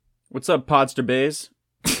What's up, Podster Bays?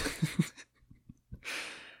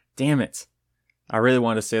 Damn it. I really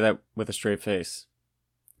wanted to say that with a straight face.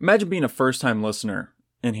 Imagine being a first-time listener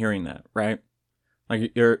and hearing that, right?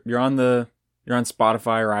 Like you're on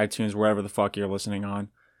Spotify or iTunes, wherever the fuck you're listening on,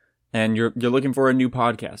 and you're looking for a new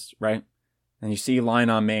podcast, right? And you see Lion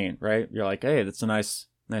on Main, right? You're like, hey, that's a nice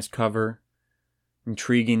cover,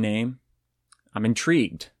 intriguing name. I'm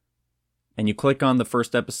intrigued. And you click on the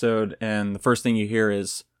first episode, and the first thing you hear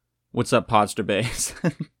is, "What's up, Podster Bays?"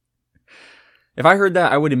 If I heard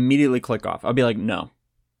that, I would immediately click off. I'd be like, no.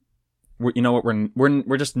 You know what?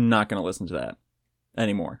 We're just not going to listen to that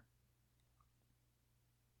anymore.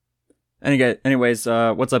 Anyways,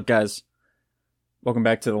 what's up, guys? Welcome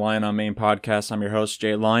back to the Lion on Main podcast. I'm your host,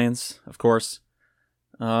 Jay Lyons, of course.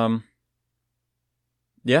 Yeah.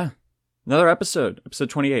 Another episode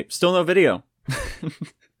 28. Still no video.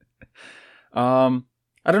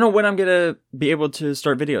 I don't know when I'm gonna be able to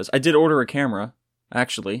start videos. I did order a camera,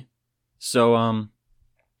 actually. So,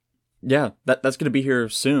 yeah, that's gonna be here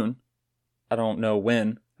soon. I don't know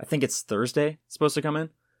when. I think it's Thursday it's supposed to come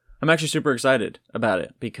in. I'm actually super excited about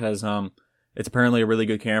it because, it's apparently a really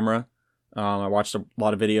good camera. I watched a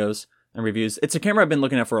lot of videos and reviews. It's a camera I've been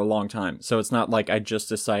looking at for a long time. So it's not like I just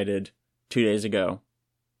decided 2 days ago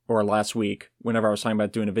or last week whenever I was talking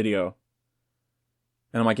about doing a video.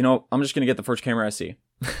 And I'm like, I'm just going to get the first camera I see.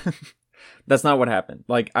 That's not what happened.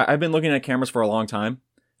 Like, I've been looking at cameras for a long time.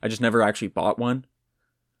 I just never actually bought one.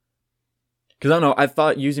 Because I don't know, I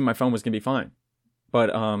thought using my phone was going to be fine. But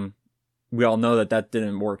we all know that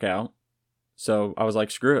didn't work out. So I was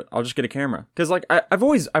like, screw it, I'll just get a camera. Because like, I've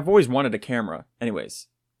always wanted a camera anyways.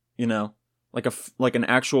 Like an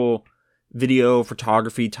actual video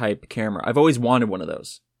photography type camera. I've always wanted one of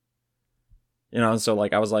those. So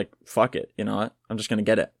like I was like, fuck it, you know what? I'm just gonna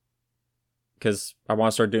get it because I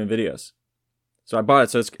want to start doing videos. So I bought it.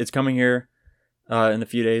 So it's coming here in a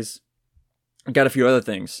few days. I got a few other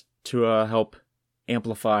things to help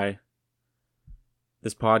amplify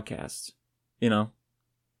this podcast.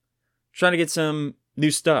 Trying to get some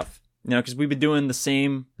new stuff. Because we've been doing the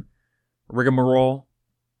same rigmarole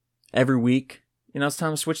every week. It's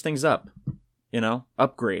time to switch things up.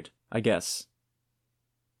 Upgrade, I guess.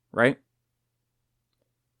 Right?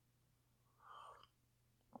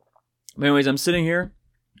 Anyways, I'm sitting here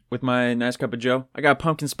with my nice cup of joe. I got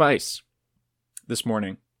pumpkin spice this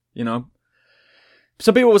morning. Some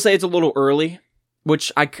people will say it's a little early,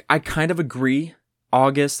 which I kind of agree.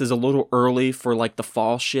 August is a little early for like the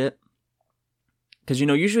fall shit. Because,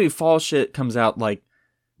 usually fall shit comes out like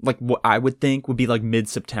what I would think would be like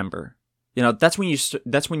mid-September. That's when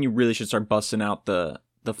you really should start busting out the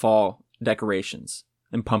fall decorations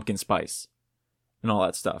and pumpkin spice and all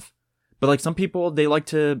that stuff. But like some people, they like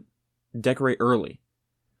to decorate early,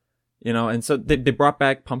 and so they brought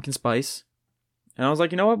back pumpkin spice, and I was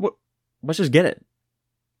like, what? Let's just get it,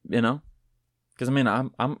 because I mean,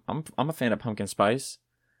 I'm a fan of pumpkin spice.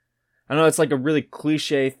 I know it's like a really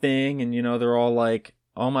cliche thing, and they're all like,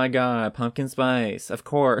 oh my god, pumpkin spice, of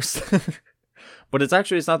course, but it's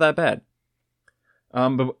not that bad.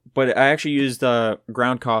 But I actually used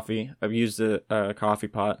ground coffee. I've used a coffee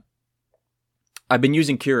pot. I've been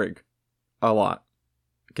using Keurig a lot.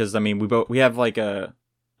 Because, I mean, I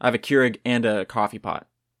have a Keurig and a coffee pot.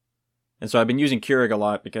 And so I've been using Keurig a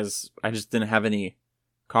lot because I just didn't have any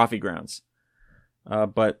coffee grounds.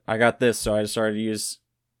 But I got this, so I started to use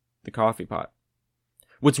the coffee pot.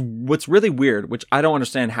 What's really weird, which I don't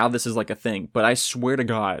understand how this is like a thing, but I swear to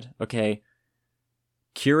God, okay,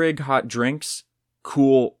 Keurig hot drinks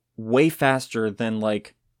cool way faster than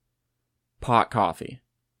like pot coffee.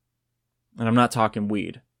 And I'm not talking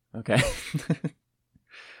weed, okay?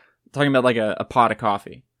 Talking about like a pot of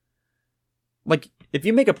coffee. Like, if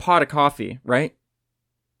you make a pot of coffee, right?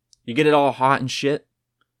 You get it all hot and shit.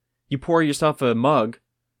 You pour yourself a mug.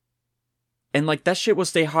 And like, that shit will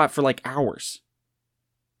stay hot for like hours.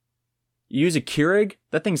 You use a Keurig,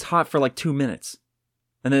 that thing's hot for like 2 minutes.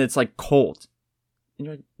 And then it's like cold. And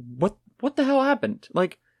you're like, what the hell happened?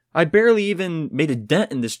 Like, I barely even made a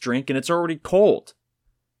dent in this drink and it's already cold.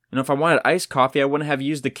 And if I wanted iced coffee, I wouldn't have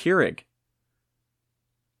used the Keurig.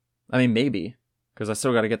 I mean, maybe, because I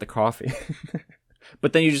still got to get the coffee.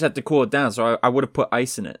 But then you just have to cool it down, so I would have put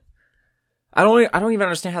ice in it. I don't even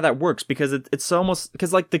understand how that works, because it's almost,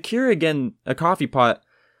 because like the Keurig and a coffee pot,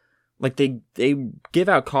 like they give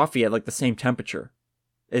out coffee at like the same temperature,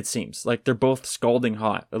 it seems. Like they're both scalding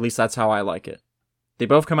hot. At least that's how I like it. They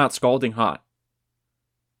both come out scalding hot.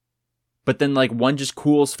 But then like one just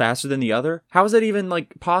cools faster than the other? How is that even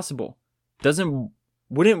like possible?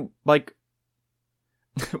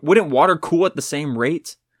 Wouldn't water cool at the same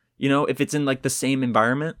rate? If it's in like the same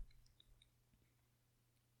environment?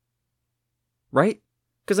 right?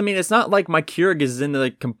 Because I mean, it's not like my Keurig is in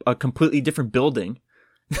like a completely different building.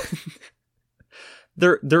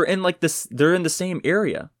 They're in like this. They're in the same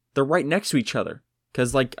area. They're right next to each other.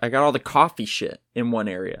 Because like I got all the coffee shit in one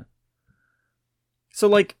area. So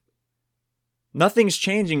like nothing's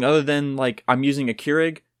changing other than like I'm using a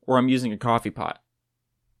Keurig or I'm using a coffee pot.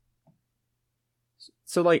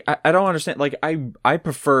 So like I don't understand. Like I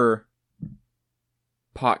prefer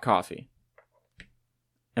pot coffee.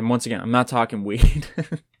 And once again, I'm not talking weed.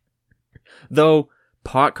 Though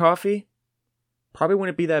pot coffee probably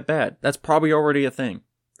wouldn't be that bad. That's probably already a thing.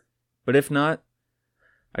 But if not,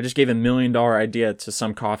 I just gave $1 million idea to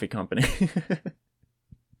some coffee company.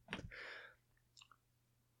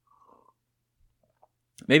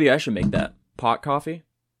 Maybe I should make that. Pot coffee.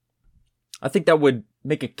 I think that would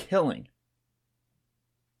make a killing.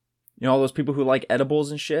 You know, all those people who like edibles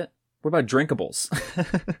and shit? What about drinkables?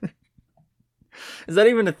 Is that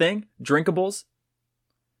even a thing? Drinkables?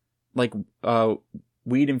 Like,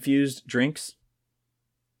 weed-infused drinks?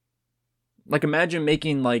 Like, imagine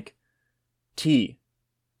making, like, tea.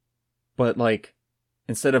 But, like,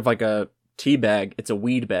 instead of, like, a tea bag, it's a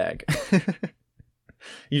weed bag.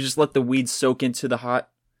 You just let the weed soak into the hot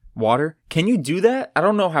water. Can you do that? I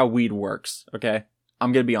don't know how weed works, okay?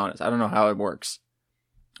 I'm gonna be honest. I don't know how it works.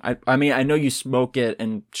 I mean, I know you smoke it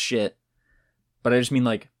and shit. But I just mean,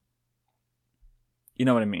 like, you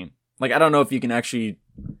know what I mean? Like, I don't know if you can actually...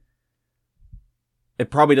 It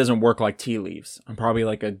probably doesn't work like tea leaves. I'm probably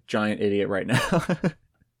like a giant idiot right now. But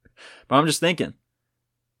I'm just thinking.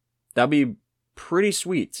 That'd be pretty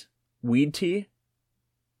sweet. Weed tea?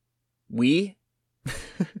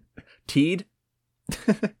 Teed?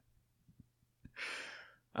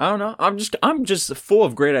 I don't know. I'm just full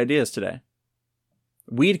of great ideas today.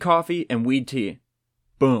 Weed coffee and weed tea.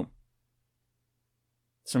 Boom.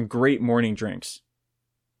 Some great morning drinks.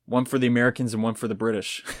 One for the Americans and one for the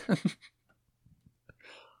British.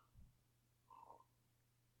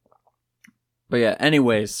 But yeah,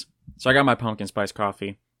 anyways. So I got my pumpkin spice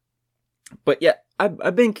coffee. But yeah,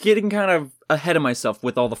 I've been getting kind of ahead of myself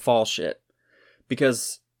with all the fall shit.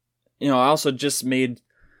 Because, you know, I also just made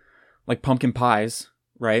like pumpkin pies,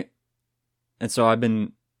 right? And so I've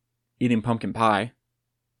been eating pumpkin pie.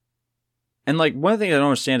 And like one thing I don't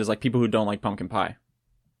understand is like people who don't like pumpkin pie.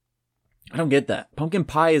 I don't get that. Pumpkin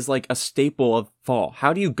pie is like a staple of fall.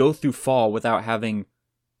 How do you go through fall without having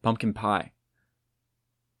pumpkin pie?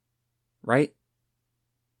 Right?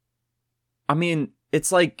 I mean,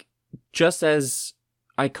 it's like just as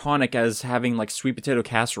iconic as having like sweet potato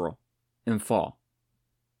casserole in fall.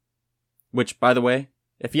 Which, by the way,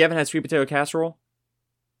 if you haven't had sweet potato casserole,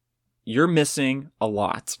 you're missing a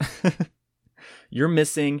lot. You're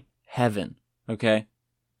missing heaven, okay?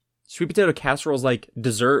 Sweet potato casserole is like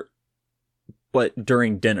dessert, but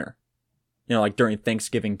during dinner. You know, like during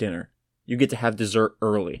Thanksgiving dinner. You get to have dessert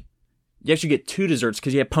early. You actually get 2 desserts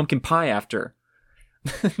because you have pumpkin pie after.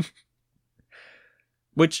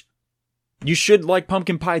 Which, you should like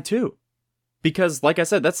pumpkin pie too. Because, like I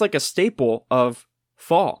said, that's like a staple of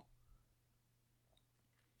fall.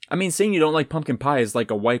 I mean, saying you don't like pumpkin pie is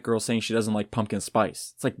like a white girl saying she doesn't like pumpkin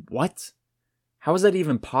spice. It's like, what? How is that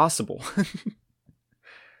even possible?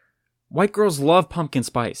 White girls love pumpkin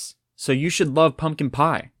spice. So you should love pumpkin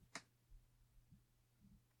pie.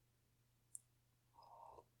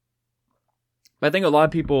 But I think a lot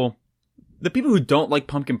of people, the people who don't like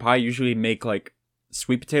pumpkin pie usually make like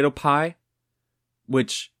sweet potato pie,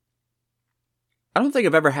 which I don't think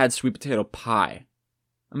I've ever had sweet potato pie.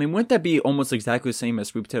 I mean, wouldn't that be almost exactly the same as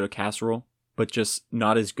sweet potato casserole, but just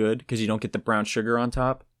not as good because you don't get the brown sugar on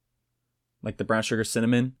top? Like the brown sugar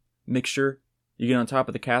cinnamon mixture you get on top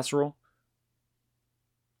of the casserole?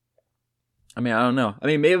 I mean, I don't know. I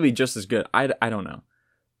mean, maybe it'd be just as good. I don't know.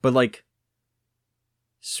 But like,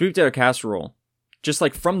 sweet potato casserole, just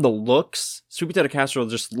like from the looks, sweet potato casserole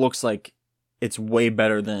just looks like it's way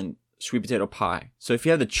better than sweet potato pie. So if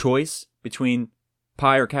you have the choice between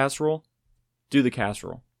pie or casserole, do the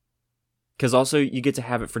casserole. Because also you get to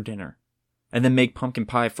have it for dinner. And then make pumpkin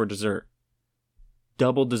pie for dessert.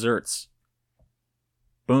 Double desserts.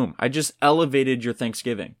 Boom. I just elevated your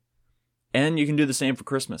Thanksgiving. And you can do the same for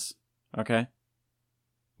Christmas. Okay?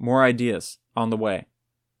 More ideas on the way.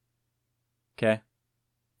 Okay?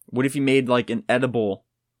 What if you made like an edible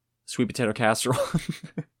sweet potato casserole?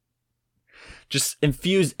 Just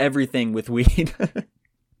infuse everything with weed.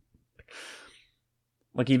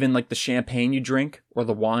 Like even like the champagne you drink or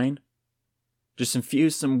the wine. Just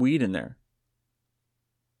infuse some weed in there.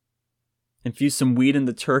 Infuse some weed in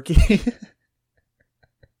the turkey.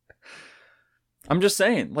 I'm just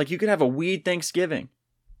saying, like you could have a weed Thanksgiving.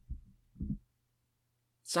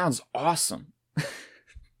 Sounds awesome.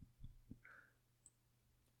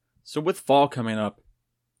 So with fall coming up,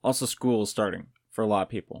 also school is starting for a lot of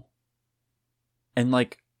people. And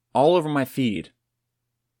like all over my feed,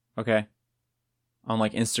 okay, on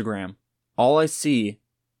like Instagram, all I see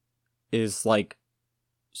is like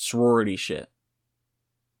sorority shit.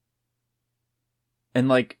 And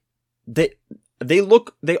like they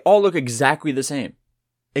all look exactly the same.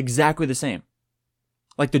 Exactly the same.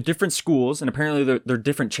 Like they're different schools, and apparently they're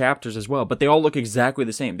different chapters as well, but they all look exactly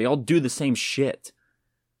the same. They all do the same shit.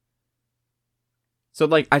 So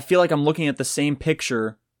like I feel like I'm looking at the same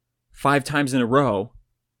picture 5 times in a row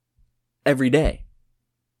every day.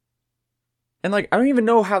 And like I don't even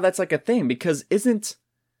know how that's like a thing, because isn't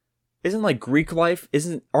like Greek life,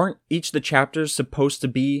 aren't each of the chapters supposed to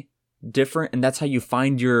be different, and that's how you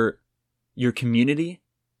find your community?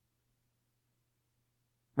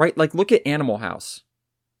 Right? Like look at Animal House.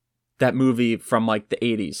 That movie from like the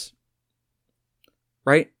 80s.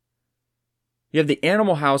 Right? You have the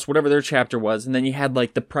Animal House, whatever their chapter was, and then you had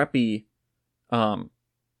like the preppy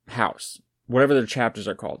house, whatever their chapters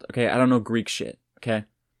are called. Okay, I don't know Greek shit. Okay,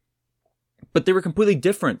 but they were completely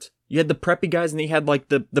different. You had the preppy guys, and you had like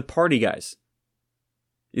the party guys.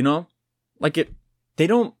 You know, like they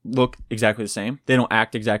don't look exactly the same. They don't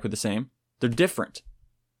act exactly the same. They're different.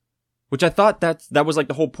 Which I thought that was like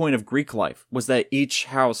the whole point of Greek life, was that each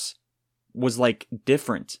house was like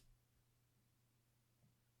different.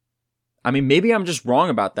 I mean, maybe I'm just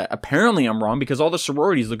wrong about that. Apparently I'm wrong, because all the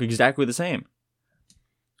sororities look exactly the same.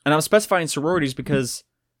 And I'm specifying sororities because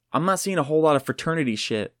I'm not seeing a whole lot of fraternity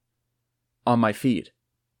shit on my feed.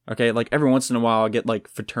 Okay, like every once in a while I'll get like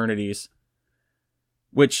fraternities,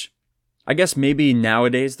 which I guess maybe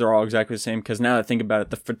nowadays they're all exactly the same, because now that I think about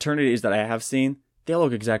it, the fraternities that I have seen, they all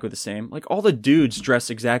look exactly the same. Like all the dudes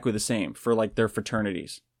dress exactly the same for like their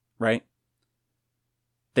fraternities, right?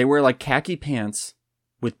 They wear like khaki pants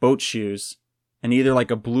with boat shoes, and either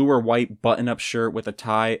like a blue or white button-up shirt with a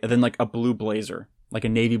tie, and then like a blue blazer, like a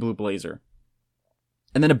navy blue blazer,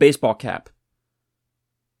 and then a baseball cap.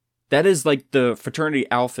 That is like the fraternity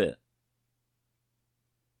outfit.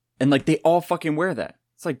 And like they all fucking wear that.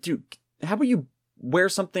 It's like, dude, how about you wear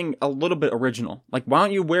something a little bit original? Like, why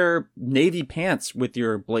don't you wear navy pants with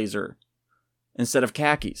your blazer instead of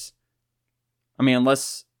khakis? I mean,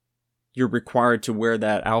 unless you're required to wear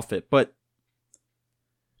that outfit, but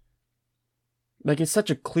like, it's such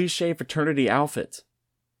a cliche fraternity outfit.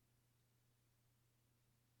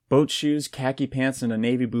 Boat shoes, khaki pants, and a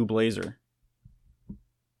navy blue blazer.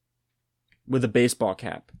 With a baseball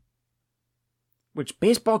cap. Which,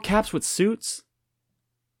 baseball caps with suits?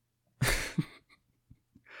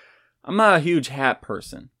 I'm not a huge hat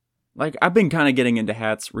person. Like, I've been kind of getting into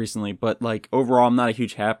hats recently, but like, overall, I'm not a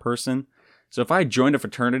huge hat person. So if I joined a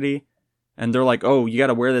fraternity, and they're like, oh, you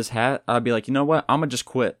gotta wear this hat, I'd be like, you know what? I'm gonna just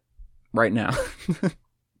quit. Right now.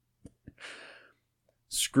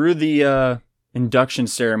 Screw the induction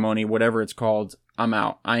ceremony, whatever it's called. I'm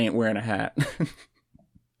out. I ain't wearing a hat.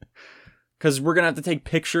 Because we're going to have to take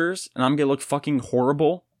pictures, and I'm going to look fucking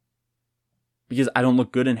horrible because I don't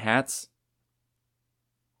look good in hats.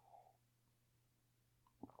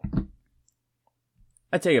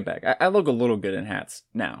 I take it back. I look a little good in hats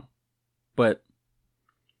now. But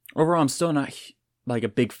overall, I'm still not like a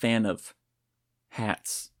big fan of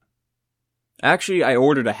hats. Actually, I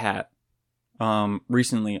ordered a hat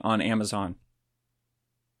recently on Amazon.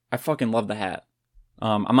 I fucking love the hat.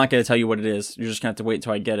 I'm not going to tell you what it is. You're just going to have to wait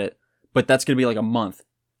until I get it. But that's going to be like a month.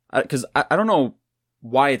 Because I don't know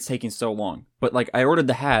why it's taking so long. But like I ordered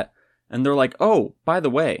the hat, and they're like, oh, by the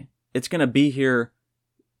way, it's going to be here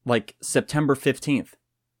like September 15th.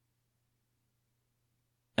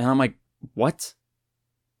 And I'm like, what?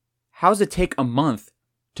 How does it take a month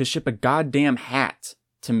to ship a goddamn hat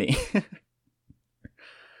to me?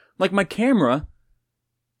 Like, my camera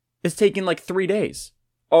is taking like 3 days.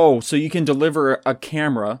 Oh, so you can deliver a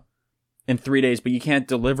camera in 3 days, but you can't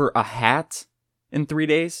deliver a hat in 3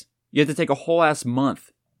 days? You have to take a whole ass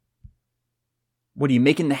month. What, are you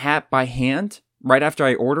making the hat by hand right after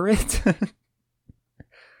I order it?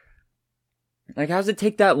 Like, how does it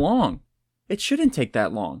take that long? It shouldn't take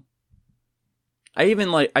that long.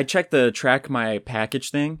 I checked the track my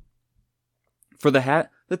package thing for the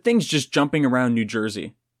hat. The thing's just jumping around New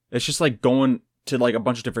Jersey. It's just like going to like a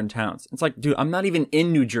bunch of different towns. It's like, dude, I'm not even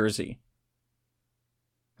in New Jersey.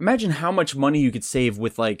 Imagine how much money you could save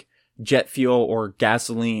with like jet fuel or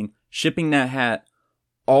gasoline, shipping that hat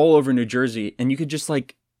all over New Jersey, and you could just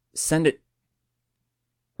like send it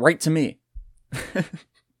right to me.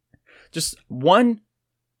 Just one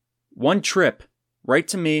trip right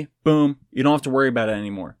to me. Boom. You don't have to worry about it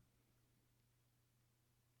anymore.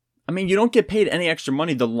 I mean, you don't get paid any extra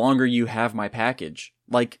money the longer you have my package.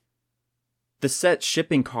 Like, the set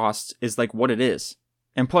shipping cost is like what it is.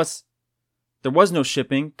 And plus, there was no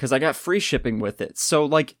shipping because I got free shipping with it. So,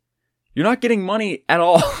 like, you're not getting money at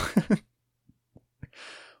all.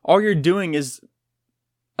 All you're doing is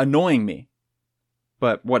annoying me.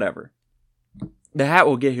 But whatever. The hat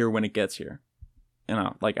will get here when it gets here. You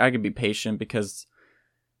know, like, I could be patient because,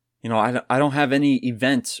 you know, I don't have any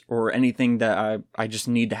event or anything that I just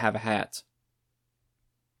need to have a hat.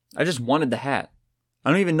 I just wanted the hat. I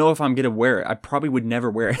don't even know if I'm going to wear it. I probably would never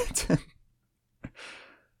wear it.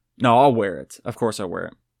 No, I'll wear it. Of course I'll wear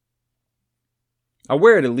it. I'll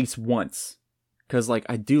wear it at least once. Because, like,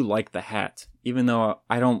 I do like the hat. Even though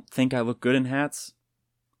I don't think I look good in hats.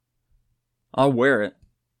 I'll wear it.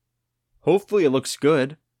 Hopefully it looks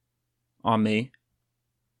good on me.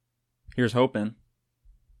 Here's hoping.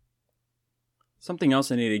 Something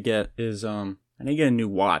else I need to get is, I need to get a new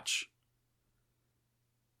watch.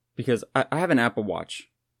 Because I have an Apple Watch,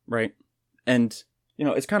 right? And, you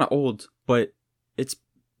know, it's kind of old, but it's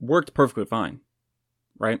worked perfectly fine,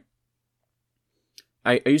 right?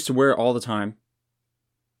 I used to wear it all the time.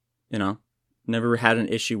 You know, never had an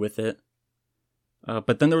issue with it.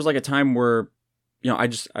 But then there was like a time where, you know,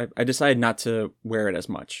 I decided not to wear it as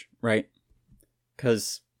much, right?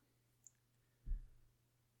 Because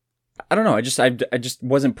I don't know, I just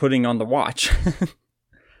wasn't putting on the watch.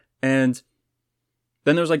 And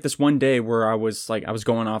then there was like this one day where I was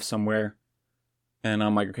going off somewhere, and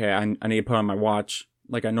I'm like, okay, I need to put on my watch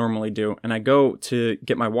like I normally do. And I go to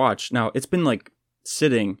get my watch. Now, it's been like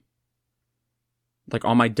sitting like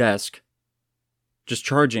on my desk, just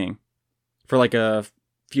charging for like a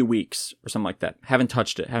few weeks or something like that. Haven't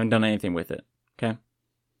touched it, haven't done anything with it. Okay.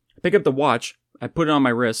 I pick up the watch, I put it on my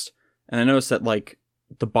wrist, and I notice that like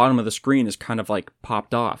the bottom of the screen is kind of like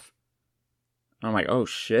popped off. I'm like, oh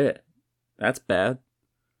shit, that's bad.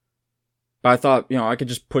 But I thought, you know, I could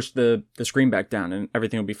just push the screen back down and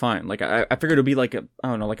everything would be fine. Like, I figured it would be like a, I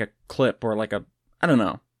don't know, like a clip or like a, I don't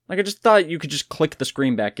know. Like, I just thought you could just click the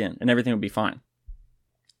screen back in and everything would be fine.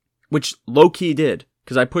 Which low-key did,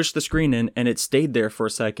 because I pushed the screen in and it stayed there for a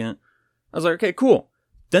second. I was like, okay, cool.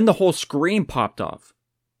 Then the whole screen popped off.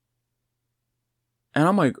 And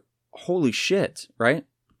I'm like, holy shit, right?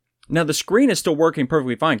 Now, the screen is still working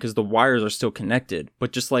perfectly fine because the wires are still connected,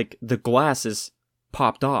 but just like the glass is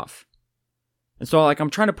popped off. And so like I'm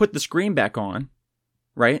trying to put the screen back on,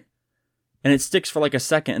 right? And it sticks for like a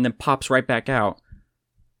second and then pops right back out.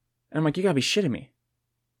 And I'm like, you gotta be shitting me,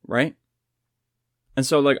 right? And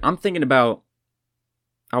so like I was thinking about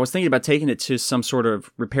taking it to some sort of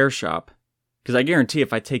repair shop. Because I guarantee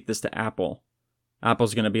if I take this to Apple,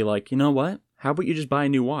 Apple's gonna be like, you know what? How about you just buy a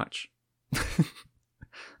new watch?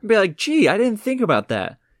 I'd be like, gee, I didn't think about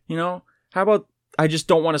that. You know, how about I just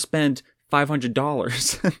don't want to spend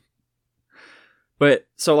 $500? But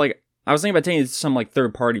so like I was thinking about taking it to some like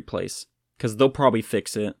third party place because they'll probably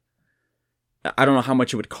fix it. I don't know how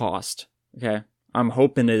much it would cost. Okay, I'm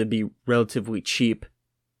hoping it'd be relatively cheap.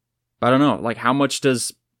 But I don't know, like how much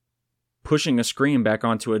does pushing a screen back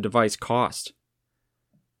onto a device cost?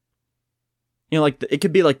 You know, like it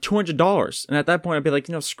could be like $200, and at that point I'd be like,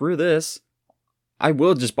 you know, screw this. I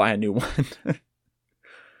will just buy a new one.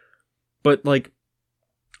 But like,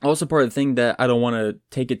 also part of the thing that I don't want to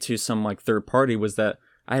take it to some like third party was that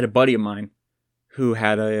I had a buddy of mine who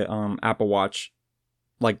had a Apple Watch,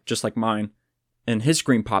 like just like mine, and his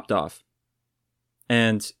screen popped off.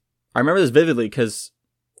 And I remember this vividly because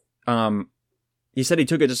he said he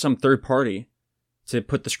took it to some third party to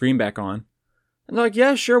put the screen back on. And they're like,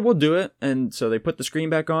 yeah, sure, we'll do it. And so they put the screen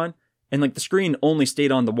back on, and like the screen only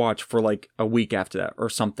stayed on the watch for like a week after that or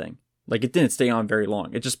something. Like it didn't stay on very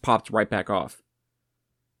long. It just popped right back off.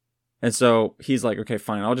 And so he's like, okay,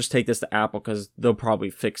 fine, I'll just take this to Apple because they'll probably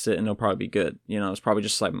fix it and it'll probably be good. You know, it's probably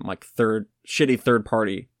just like shitty third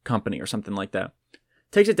party company or something like that.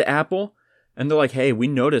 Takes it to Apple and they're like, hey, we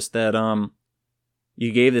noticed that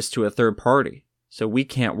you gave this to a third party, so we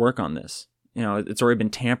can't work on this. You know, it's already been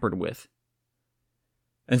tampered with.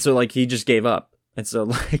 And so like he just gave up. And so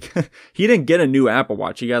like he didn't get a new Apple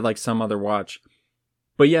Watch. He got like some other watch.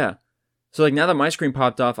 But yeah. So like now that my screen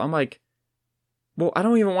popped off, I'm like, well, I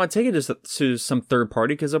don't even want to take it to some third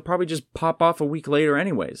party because it'll probably just pop off a week later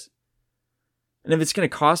anyways. And if it's going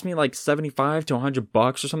to cost me like $75 to $100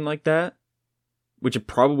 or something like that, which it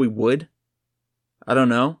probably would, I don't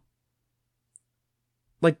know.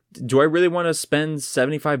 Like, do I really want to spend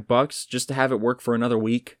 $75 just to have it work for another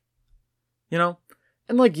week? You know?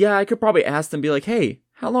 And like, yeah, I could probably ask them, be like, hey,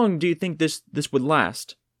 how long do you think this would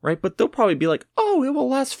last? Right? But they'll probably be like, oh, it will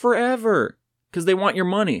last forever. Because they want your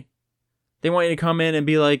money. They want you to come in and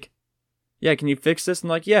be like, Yeah, can you fix this? And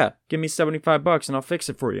like, yeah, give me $75 and I'll fix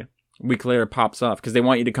it for you. A week later, it pops off because they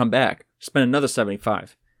want you to come back. Spend another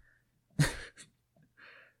 75. It's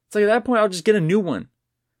like at that point, I'll just get a new one.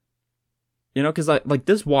 You know, because like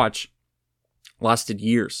this watch lasted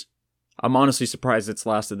years. I'm honestly surprised it's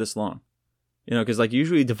lasted this long. You know, because like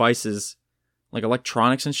usually devices, like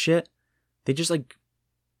electronics and shit, they just like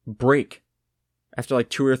break after like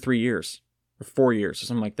 2 or 3 years or 4 years or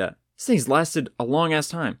something like that. This thing's lasted a long ass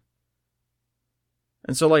time.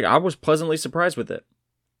 And so like I was pleasantly surprised with it.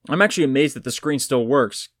 I'm actually amazed that the screen still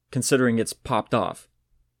works considering it's popped off.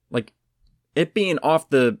 Like it being off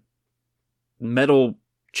the metal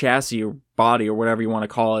chassis or body or whatever you want to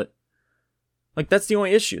call it. Like that's the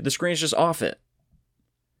only issue. The screen's just off it.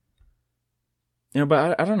 You know,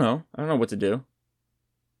 but I don't know. I don't know what to do.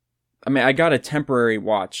 I mean, I got a temporary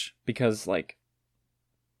watch because like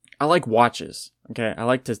I like watches. Okay, I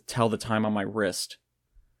like to tell the time on my wrist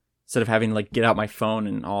instead of having to like get out my phone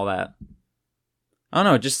and all that. I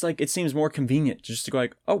don't know, just like it seems more convenient just to go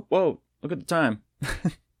like, oh, whoa, look at the time.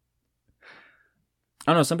 I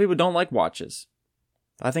don't know, some people don't like watches.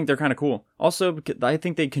 I think they're kind of cool. Also, I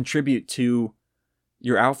think they contribute to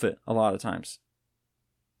your outfit a lot of times.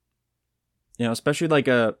 You know, especially like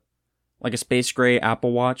a space gray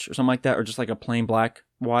Apple Watch or something like that, or just like a plain black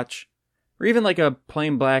watch. Or even like a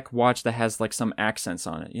plain black watch that has like some accents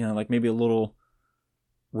on it. You know, like maybe a little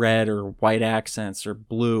red or white accents or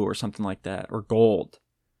blue or something like that, or gold.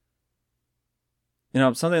 You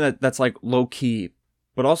know, something that's like low key,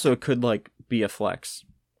 but also it could like be a flex.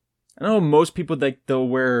 I know most people they'll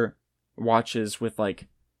wear watches with like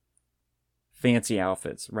fancy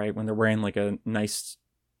outfits, right? When they're wearing like a nice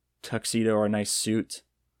tuxedo or a nice suit,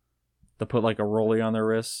 they'll put like a rollie on their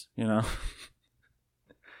wrists, you know.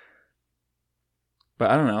 But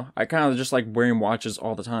I don't know. I kind of just like wearing watches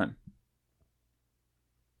all the time.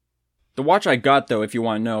 The watch I got, though, if you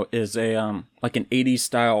want to know, is a like an 80s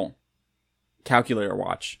style calculator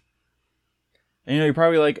watch. And you know, you're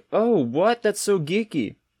probably like, oh, what? That's so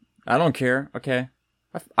geeky. I don't care, okay?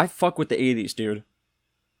 I fuck with the 80s, dude.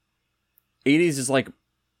 80s is like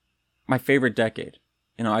my favorite decade.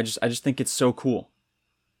 You know, I just think it's so cool.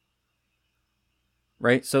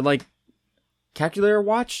 Right? So like calculator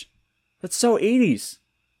watch? That's so 80s.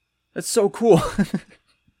 That's so cool.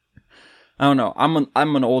 I don't know.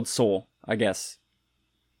 I'm an old soul, I guess.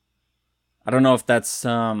 I don't know if that's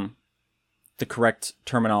the correct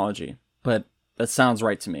terminology, but that sounds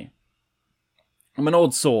right to me. I'm an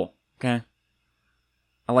old soul, okay?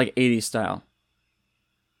 I like 80s style.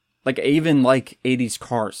 Like, I even like 80s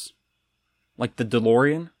cars. Like the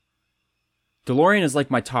DeLorean. DeLorean is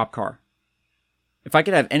like my top car. If I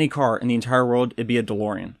could have any car in the entire world, it'd be a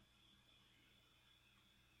DeLorean.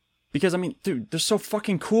 Because, I mean, dude, they're so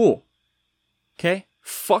fucking cool. Okay?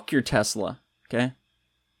 Fuck your Tesla. Okay?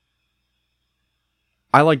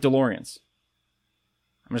 I like DeLoreans.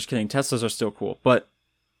 I'm just kidding. Teslas are still cool. But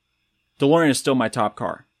DeLorean is still my top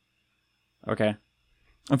car. Okay?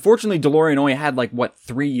 Unfortunately, DeLorean only had,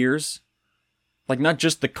 3 years? Like, not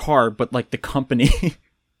just the car, but, the company.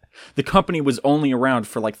 The company was only around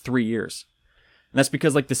for, 3 years. And that's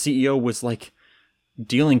because, the CEO was,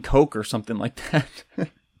 dealing coke or something like that.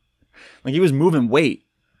 He was moving weight.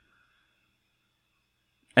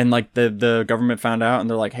 And, the government found out, and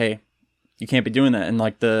they're like, hey, you can't be doing that. And,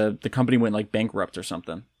 the company went, bankrupt or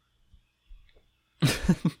something.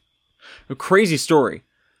 A crazy story.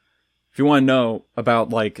 If you want to know about,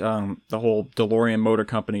 the whole DeLorean Motor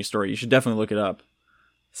Company story, you should definitely look it up.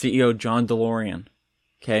 CEO John DeLorean.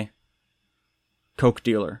 Okay? Coke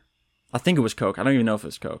dealer. I think it was coke. I don't even know if it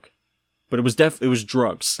was coke. But it was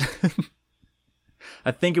drugs.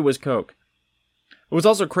 I think it was coke. What was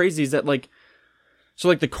also crazy is that,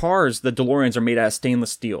 the cars, the DeLoreans are made out of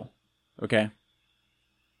stainless steel. Okay?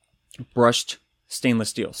 Brushed stainless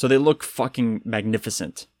steel. So they look fucking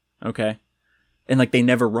magnificent. Okay? And, they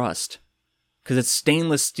never rust. Because it's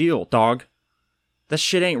stainless steel, dog. That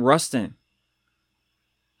shit ain't rusting.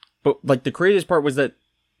 But, the craziest part was that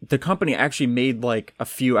the company actually made, a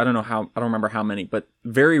few, I don't remember how many, but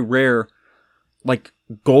very rare,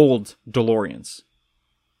 gold DeLoreans.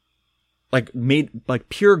 Made,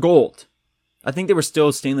 pure gold. I think they were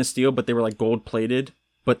still stainless steel, but they were, gold plated.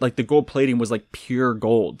 But, the gold plating was, pure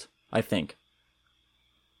gold, I think.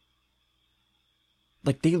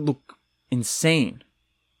 They look insane.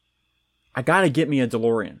 I gotta get me a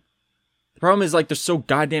DeLorean. The problem is, they're so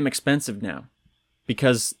goddamn expensive now.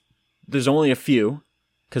 Because there's only a few.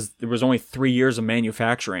 Because there was only 3 years of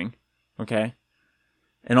manufacturing. Okay?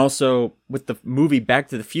 And also, with the movie Back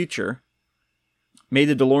to the Future, made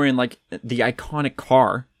the DeLorean, the iconic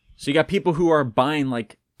car. So you got people who are buying,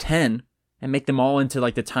 10 and make them all into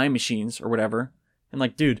like the time machines or whatever. And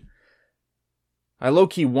like, dude, I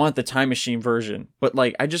low-key want the time machine version, but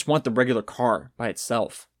like, I just want the regular car by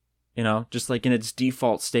itself, you know, just like in its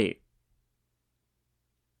default state.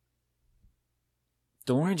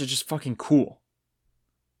 DeLoreans are just fucking cool.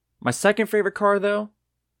 My second favorite car, though,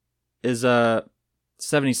 is a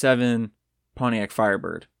 77 Pontiac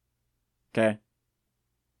Firebird. Okay?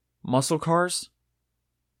 Muscle cars,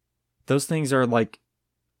 those things are like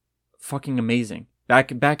fucking amazing.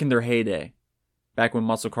 Back in their heyday. Back when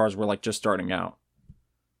muscle cars were like just starting out.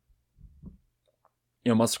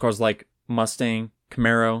 You know, muscle cars like Mustang,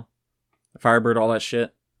 Camaro, Firebird, all that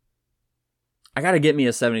shit. I gotta get me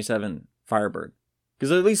a 77 Firebird.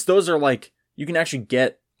 Because at least those are like, you can actually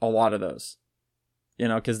get a lot of those. You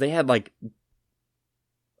know, because they had like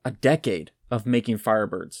a decade of making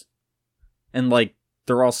Firebirds. And like,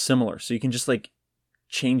 they're all similar. So you can just like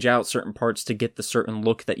change out certain parts to get the certain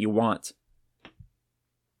look that you want.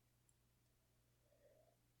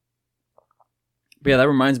 But yeah, that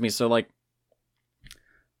reminds me. So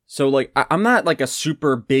I'm not like a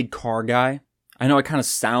super big car guy. I know I kind of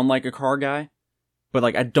sound like a car guy, but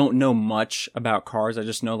like I don't know much about cars. I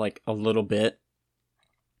just know like a little bit.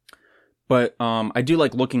 But I do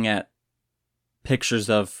like looking at pictures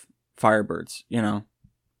of Firebirds, you know,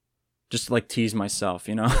 just to like tease myself,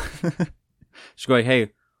 you know, just go like,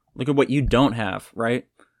 hey, look at what you don't have, right?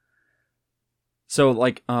 So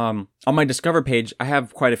like on my Discover page, I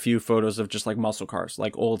have quite a few photos of just like muscle cars,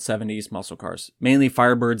 like old 70s muscle cars, mainly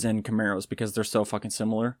Firebirds and Camaros because they're so fucking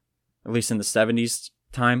similar, at least in the 70s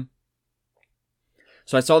time.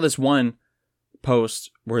 So I saw this one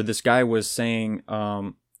post where this guy was saying,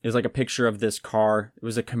 it was like a picture of this car. It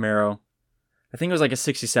was a Camaro. I think it was like a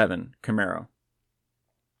 67 Camaro.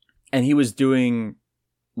 And he was doing,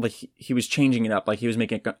 like, he was changing it up. Like, he was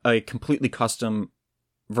making a completely custom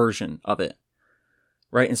version of it.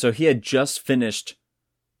 Right? And so he had just finished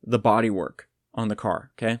the bodywork on the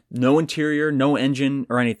car. Okay? No interior, no engine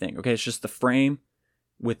or anything. Okay? It's just the frame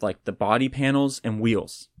with, like, the body panels and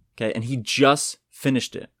wheels. Okay? And he just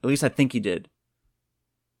finished it. At least I think he did.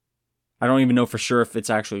 I don't even know for sure if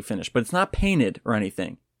it's actually finished, but it's not painted or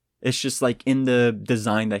anything. It's just like in the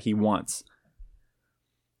design that he wants.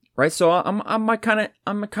 Right? So I'm kind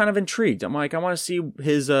of intrigued. I'm like, I want to see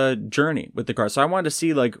his journey with the car. So I wanted to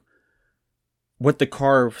see like what the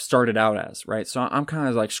car started out as, right? So I'm kind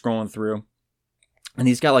of like scrolling through and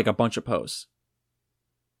he's got like a bunch of posts.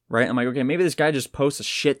 Right? I'm like, okay, maybe this guy just posts a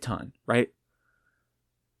shit ton, right?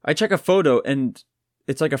 I check a photo and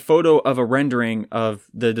it's like a photo of a rendering of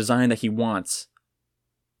the design that he wants.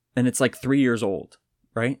 And it's like 3 years old,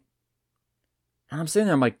 right? And I'm sitting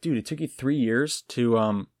there, I'm like, dude, it took you 3 years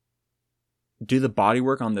to do the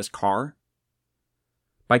bodywork on this car?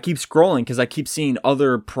 But I keep scrolling because I keep seeing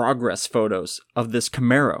other progress photos of this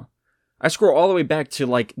Camaro. I scroll all the way back to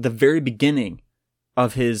like the very beginning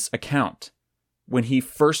of his account. When he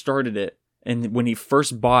first started it and when he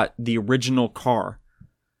first bought the original car.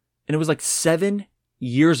 And it was like 7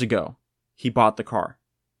 years ago, he bought the car.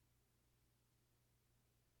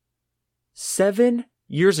 7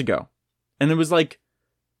 years ago. And it was like,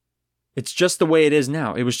 it's just the way it is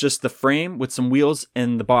now. It was just the frame with some wheels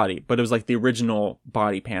and the body, but it was like the original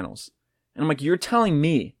body panels. And I'm like, you're telling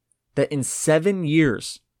me that in 7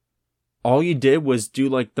 years, all you did was do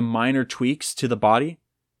like the minor tweaks to the body?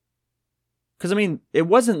 Because I mean, it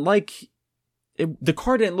wasn't like, the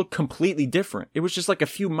car didn't look completely different. It was just like a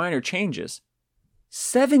few minor changes.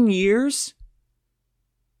 7 years?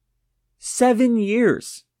 7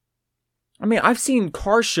 years. I mean, I've seen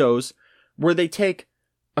car shows where they take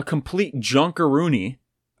a complete junkaroonie,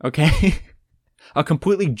 okay? A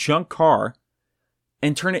completely junk car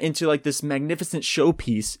and turn it into like this magnificent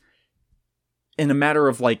showpiece in a matter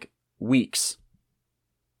of like weeks.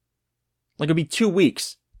 Like it'd be 2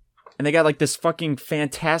 weeks. And they got like this fucking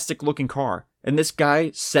fantastic looking car. And this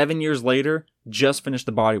guy, 7 years later, just finished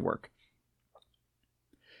the bodywork.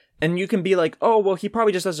 And you can be like, oh, well, he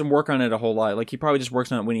probably just doesn't work on it a whole lot. Like, he probably just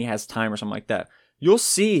works on it when he has time or something like that. You'll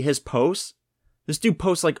see his posts. This dude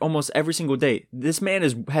posts, like, almost every single day. This man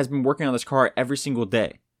has been working on this car every single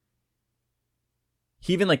day.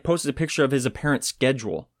 He even, like, posted a picture of his apparent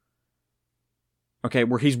schedule. Okay,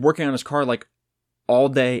 where he's working on his car, like, all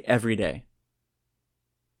day, every day.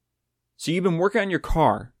 So you've been working on your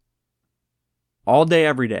car all day,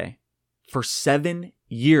 every day for 7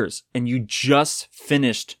 years. And you just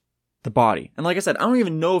finished the body. And like I said, I don't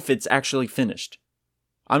even know if it's actually finished.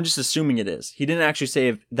 I'm just assuming it is. He didn't actually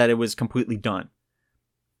say that it was completely done.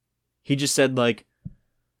 He just said like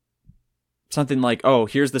something like, oh,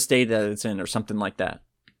 here's the state that it's in or something like that.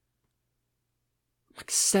 Like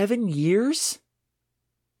 7 years?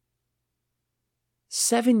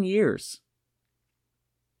 7 years.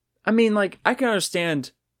 I mean, like, I can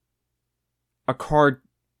understand a car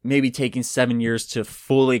maybe taking 7 years to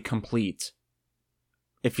fully complete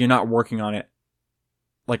if you're not working on it,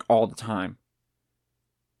 like, all the time.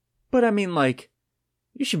 But I mean, like,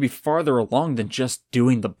 you should be farther along than just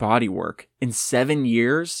doing the body work. In 7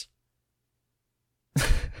 years?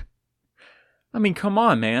 I mean, come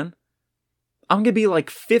on, man. I'm gonna be like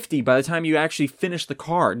 50 by the time you actually finish the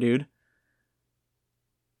car, dude.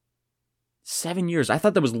 7 years. I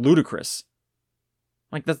thought that was ludicrous.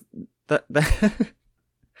 Like, that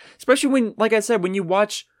especially when, like I said, when you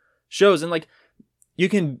watch shows and, like, you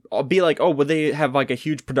can be like, oh, well, they have, like, a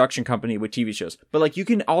huge production company with TV shows. But, like, you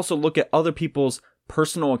can also look at other people's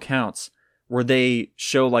personal accounts where they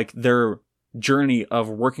show, like, their journey of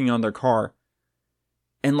working on their car.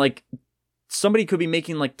 And, like, somebody could be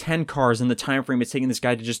making, like, 10 cars in the time frame it's taking this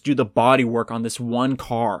guy to just do the body work on this one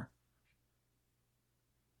car.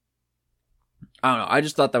 I don't know. I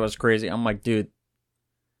just thought that was crazy. I'm like, dude,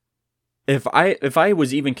 if I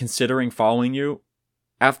was even considering following you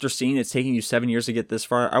after seeing it's taking you 7 years to get this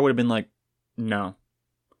far, I would have been like, no.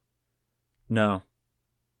 I'm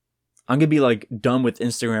gonna be like done with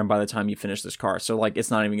Instagram by the time you finish this car. So like, it's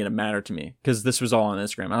not even gonna matter to me because this was all on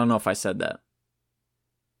Instagram. I don't know if I said that.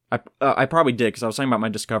 I probably did because I was talking about my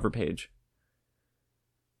Discover page.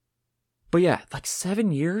 But yeah, like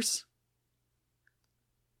 7 years.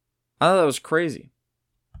 I thought that was crazy.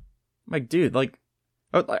 I'm like, dude, like,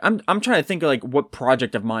 I'm trying to think of like what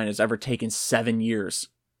project of mine has ever taken 7 years.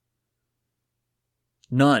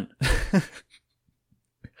 None.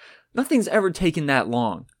 Nothing's ever taken that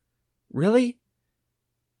long. Really?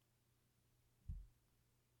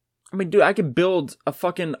 I mean, dude, I could build a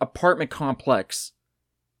fucking apartment complex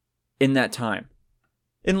in that time.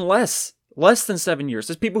 In less than 7 years.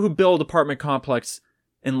 There's people who build apartment complex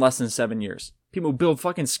in less than 7 years. People who build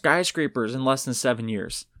fucking skyscrapers in less than 7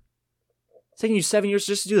 years. It's taking you 7 years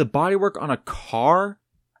just to do the bodywork on a car?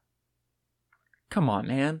 Come on,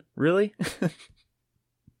 man. Really?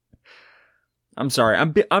 I'm sorry.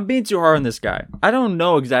 I'm being too hard on this guy. I don't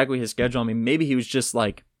know exactly his schedule. I mean, maybe he was just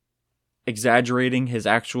like exaggerating his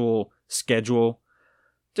actual schedule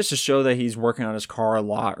just to show that he's working on his car a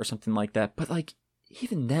lot or something like that. But like,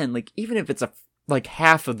 even then, like, even if it's like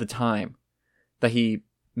half of the time that he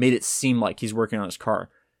made it seem like he's working on his car,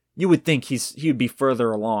 you would think he would be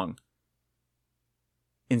further along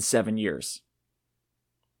in 7 years.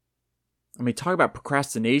 I mean, talk about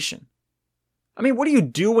procrastination. I mean, what do you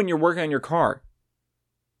do when you're working on your car?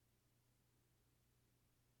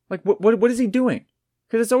 Like, what is he doing?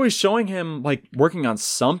 Because it's always showing him, like, working on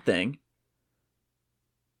something.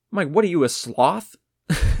 I'm like, what are you, a sloth?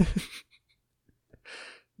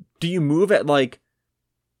 Do you move at, like,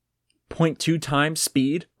 0.2 times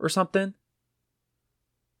speed or something?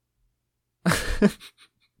 Because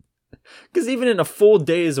even in a full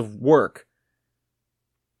days of work,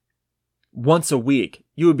 once a week,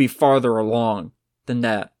 you would be farther along than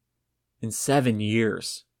that in 7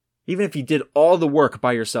 years. Even if you did all the work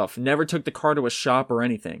by yourself, never took the car to a shop or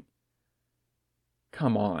anything.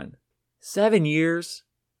 Come on. 7 years?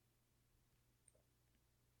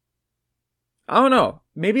 I don't know.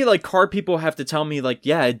 Maybe like car people have to tell me like,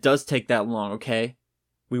 yeah, it does take that long, okay?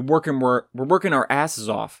 We're working our asses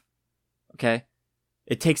off. Okay?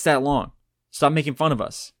 It takes that long. Stop making fun of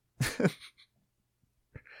us.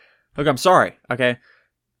 Look, I'm sorry, okay?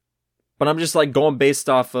 But I'm just like going based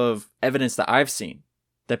off of evidence that I've seen.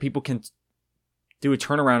 That people can do a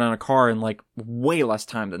turnaround on a car in like way less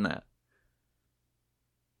time than that.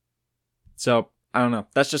 So, I don't know.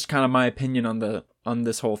 That's just kind of my opinion on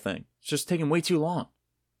this whole thing. It's just taking way too long.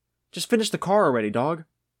 Just finish the car already, dog.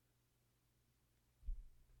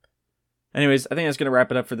 Anyways, I think that's going to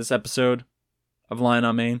wrap it up for this episode of Lion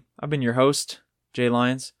on Main. I've been your host, Jay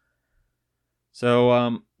Lyons.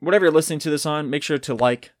 So, whatever you're listening to this on, make sure to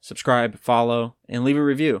like, subscribe, follow, and leave a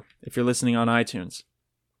review if you're listening on iTunes.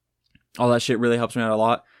 All that shit really helps me out a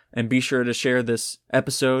lot. And be sure to share this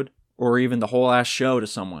episode or even the whole ass show to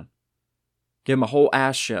someone. Give them a whole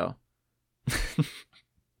ass show.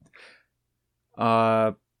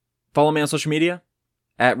 Follow me on social media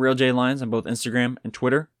at RealJLions on both Instagram and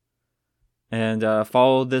Twitter. And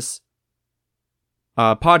follow this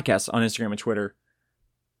podcast on Instagram and Twitter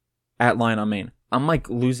at Lion on Main. I'm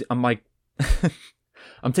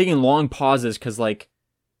taking long pauses because like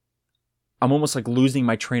I'm almost like losing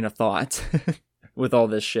my train of thought with all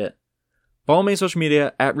this shit. Follow me on social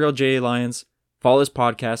media at RealJLions. Follow this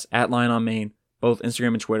podcast at Lion on Main, both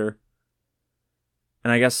Instagram and Twitter.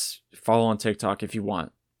 And I guess follow on TikTok if you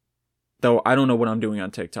want. Though I don't know what I'm doing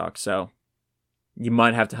on TikTok, so you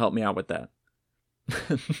might have to help me out with that.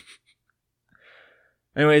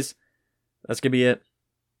 Anyways, that's gonna be it.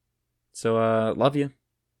 So, love you.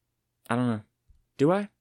 I don't know. Do I?